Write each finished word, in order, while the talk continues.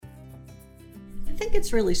think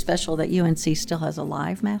it's really special that UNC still has a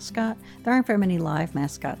live mascot. There aren't very many live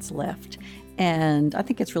mascots left. And I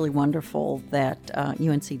think it's really wonderful that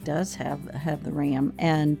UNC does have the Ram,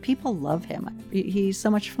 and people love him. He's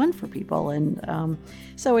so much fun for people, and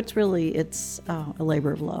so it's a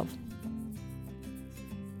labor of love.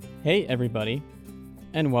 Hey everybody,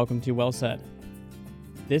 and welcome to Well Said.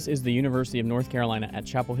 This is the University of North Carolina at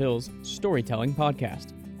Chapel Hill's Storytelling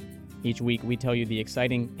Podcast. Each week we tell you the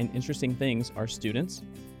exciting and interesting things our students,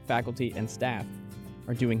 faculty, and staff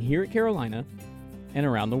are doing here at Carolina and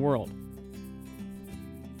around the world.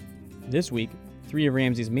 This week, 3 of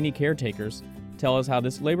Ramsey's many caretakers tell us how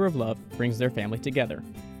this labor of love brings their family together.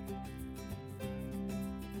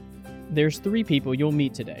 There's 3 people you'll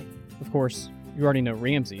meet today. Of course, you already know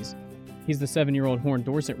Ramsey's. He's the 7-year-old Horned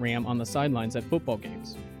Dorset Ram on the sidelines at football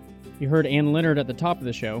games. You heard Ann Leonard at the top of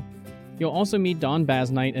the show. You'll also meet Don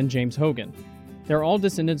Basnight and James Hogan. They're all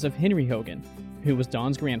descendants of Henry Hogan, who was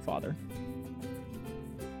Don's grandfather.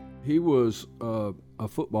 He was a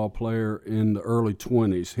football player in the early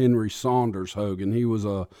 20s, Henry Saunders Hogan. He was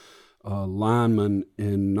a lineman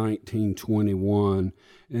in 1921.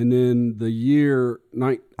 And then the year,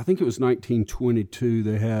 I think it was 1922,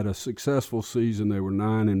 they had a successful season. They were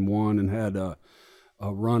 9-1 and had a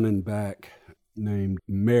running back named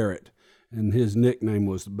Merritt, and his nickname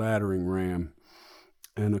was the Battering Ram.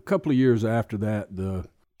 And a couple of years after that, the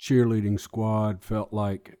cheerleading squad felt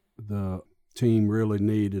like the team really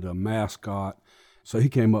needed a mascot. So he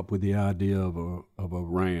came up with the idea of a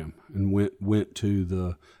ram and went to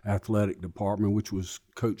the athletic department, which was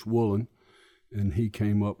Coach Woolen, and he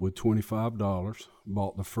came up with $25,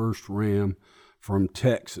 bought the first ram from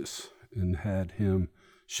Texas and had him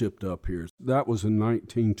shipped up here. That was in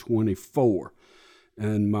 1924.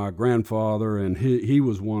 And my grandfather, and he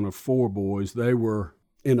was one of 4 boys. They were,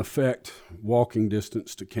 in effect, walking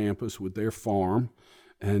distance to campus with their farm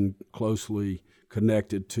and closely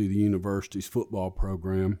connected to the university's football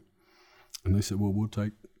program. And they said, well, we'll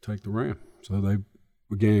take the Ram. So they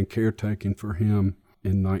began caretaking for him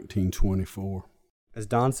in 1924. As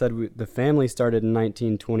Don said, the family started in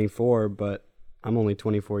 1924, but I'm only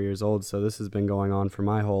 24 years old, so this has been going on for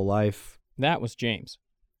my whole life. That was James.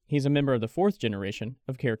 He's a member of the 4th generation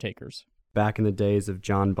of caretakers. Back in the days of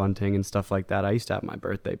John Bunting and stuff like that, I used to have my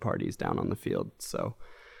birthday parties down on the field.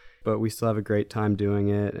 But we still have a great time doing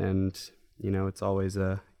it, and it's always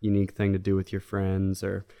a unique thing to do with your friends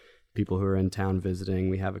or people who are in town visiting.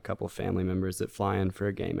 We have a couple family members that fly in for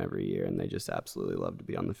a game every year, and they just absolutely love to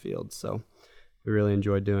be on the field. So we really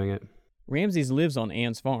enjoy doing it. Ramsey's lives on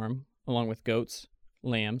Ann's farm, along with goats,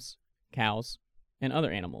 lambs, cows, and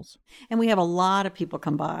other animals. And we have a lot of people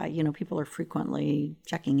come by. People are frequently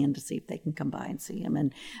checking in to see if they can come by and see him.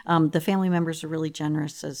 And the family members are really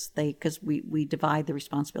generous because we divide the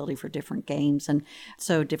responsibility for different games. And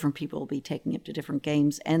so different people will be taking him to different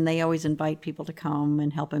games. And they always invite people to come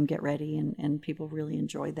and help him get ready. And people really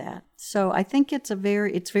enjoy that. So I think it's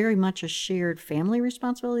very much a shared family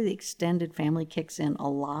responsibility. The extended family kicks in a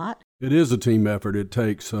lot. It is a team effort. It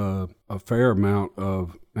takes a fair amount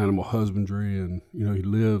of animal husbandry, and he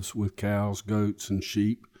lives with cows, goats, and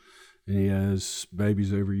sheep, and he has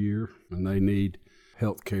babies every year, and they need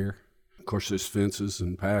health care. Of course, there's fences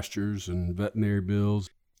and pastures and veterinary bills.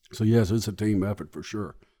 So yes, it's a team effort for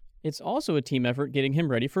sure. It's also a team effort getting him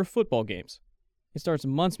ready for football games. It starts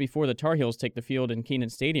months before the Tar Heels take the field in Kenan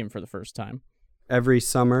Stadium for the first time. Every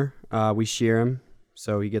summer, we shear him.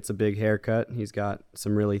 So he gets a big haircut. He's got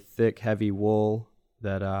some really thick, heavy wool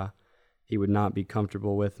that he would not be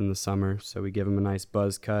comfortable with in the summer. So we give him a nice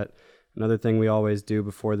buzz cut. Another thing we always do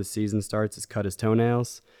before the season starts is cut his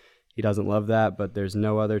toenails. He doesn't love that, but there's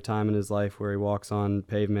no other time in his life where he walks on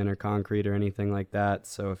pavement or concrete or anything like that.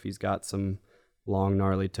 So if he's got some long,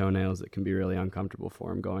 gnarly toenails, it can be really uncomfortable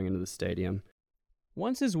for him going into the stadium.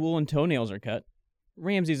 Once his wool and toenails are cut,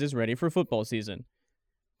 Ramsey's is ready for football season.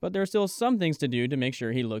 But there are still some things to do to make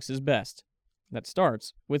sure he looks his best. That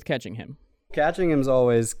starts with catching him. Catching him's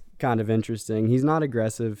always kind of interesting. He's not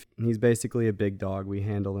aggressive. He's basically a big dog. We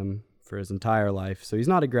handle him for his entire life. So he's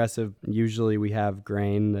not aggressive. Usually we have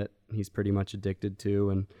grain that he's pretty much addicted to,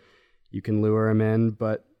 and you can lure him in.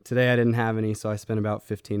 But today I didn't have any, so I spent about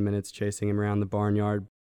 15 minutes chasing him around the barnyard.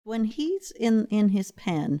 When he's in his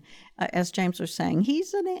pen, as James was saying,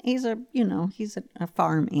 he's a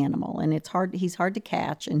farm animal, and he's hard to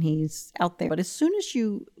catch, and he's out there. But as soon as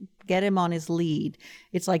you get him on his lead,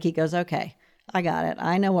 it's like he goes, okay, I got it.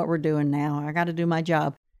 I know what we're doing now. I got to do my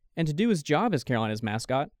job. And to do his job as Carolina's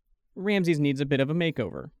mascot, Ramsey's needs a bit of a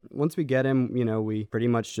makeover. Once we get him, we pretty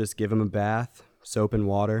much just give him a bath, soap and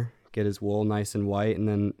water, get his wool nice and white, and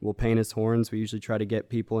then we'll paint his horns. We usually try to get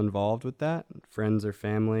people involved with that, friends or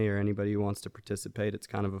family or anybody who wants to participate. It's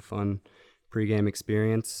kind of a fun pregame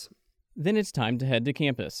experience. Then it's time to head to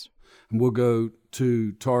campus. And we'll go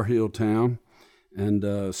to Tar Heel Town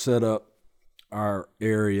and set up. Our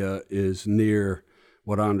area is near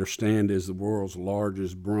what I understand is the world's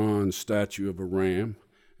largest bronze statue of a ram,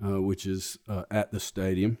 which is at the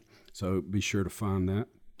stadium. So be sure to find that.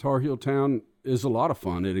 Tar Heel Town is a lot of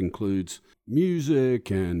fun. It includes music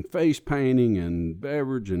and face painting and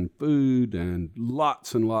beverage and food and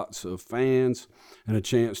lots of fans and a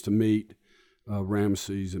chance to meet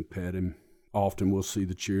Ramesses and pet him. Often we'll see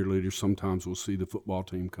the cheerleaders. Sometimes we'll see the football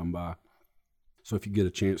team come by. So if you get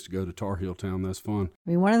a chance to go to Tar Heel Town, that's fun. I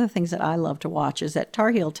mean, one of the things that I love to watch is at Tar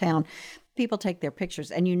Heel Town, people take their pictures,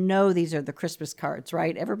 and these are the Christmas cards,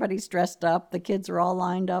 right? Everybody's dressed up. The kids are all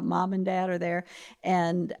lined up. Mom and dad are there,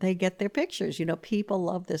 and they get their pictures. People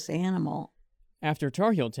love this animal. After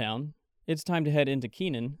Tar Heel Town, it's time to head into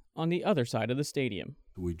Keenan on the other side of the stadium.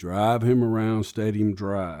 We drive him around Stadium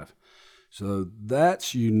Drive. So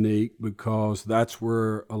that's unique because that's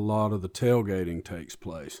where a lot of the tailgating takes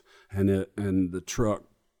place. And the truck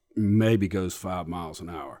maybe goes 5 miles an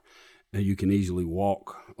hour. And you can easily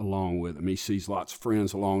walk along with him. He sees lots of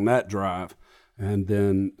friends along that drive. And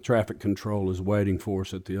then traffic control is waiting for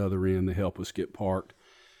us at the other end to help us get parked.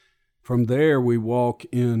 From there, we walk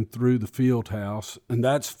in through the field house. And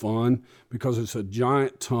that's fun because it's a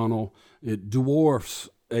giant tunnel. It dwarfs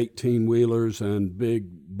 18-wheelers and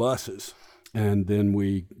big buses. And then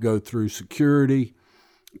we go through security,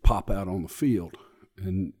 pop out on the field.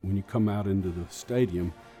 And when you come out into the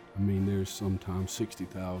stadium, I mean, there's sometimes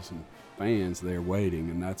 60,000 fans there waiting,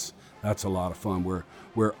 and that's a lot of fun.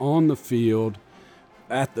 We're on the field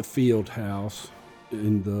at the field house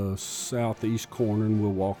in the southeast corner, and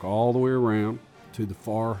we'll walk all the way around to the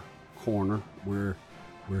far corner where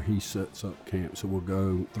he sets up camp. So we'll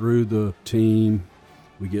go through the team.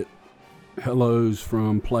 We get hellos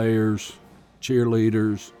from players,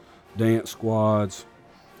 cheerleaders, dance squads,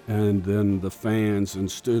 and then the fans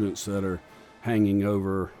and students that are hanging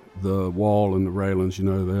over the wall and the railings.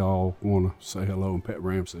 They all want to say hello and pet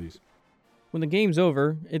Ramesses. When the game's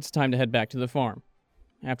over, it's time to head back to the farm.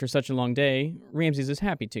 After such a long day, Ramesses is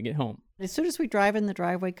happy to get home. As soon as we drive in the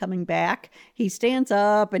driveway coming back, he stands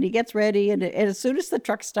up and he gets ready. And as soon as the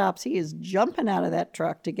truck stops, he is jumping out of that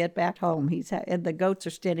truck to get back home. And the goats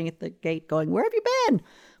are standing at the gate going, "Where have you been?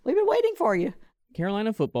 We've been waiting for you."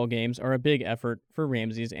 Carolina football games are a big effort for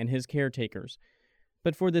Ramesses and his caretakers.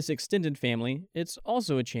 But for this extended family, it's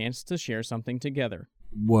also a chance to share something together.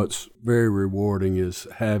 What's very rewarding is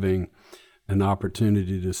having an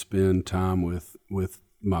opportunity to spend time with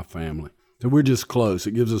my family. So we're just close.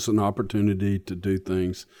 It gives us an opportunity to do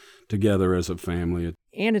things together as a family.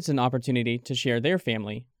 And it's an opportunity to share their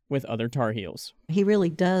family with other Tar Heels. He really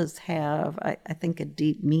does have, I think, a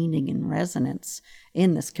deep meaning and resonance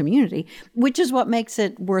in this community, which is what makes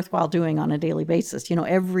it worthwhile doing on a daily basis.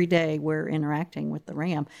 Every day we're interacting with the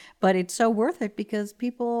Ram, but it's so worth it because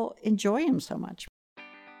people enjoy him so much.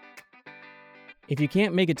 If you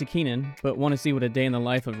can't make it to Keenan, but want to see what a day in the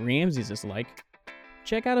life of Ramesses is like,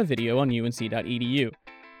 check out a video on unc.edu.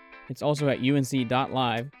 It's also at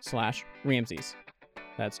unc.live/Ramesses.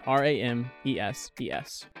 That's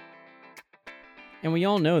RAMESES. And we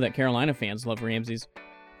all know that Carolina fans love Ramesses,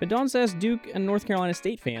 but Dawn says Duke and North Carolina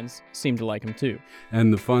State fans seem to like him too.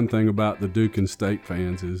 And the fun thing about the Duke and State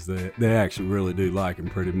fans is that they actually really do like him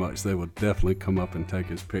pretty much. They will definitely come up and take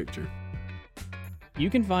his picture. You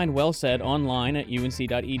can find Well Said online at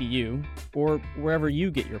unc.edu or wherever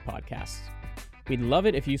you get your podcasts. We'd love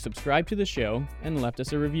it if you subscribed to the show and left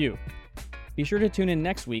us a review. Be sure to tune in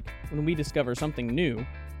next week when we discover something new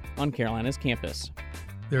on Carolina's campus.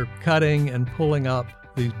 They're cutting and pulling up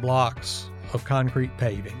these blocks of concrete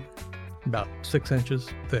paving, about 6 inches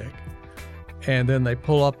thick. And then they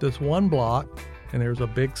pull up this one block, and there's a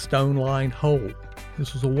big stone-lined hole.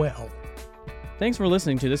 This is a well. Thanks for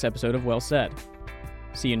listening to this episode of Well Said.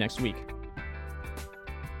 See you next week.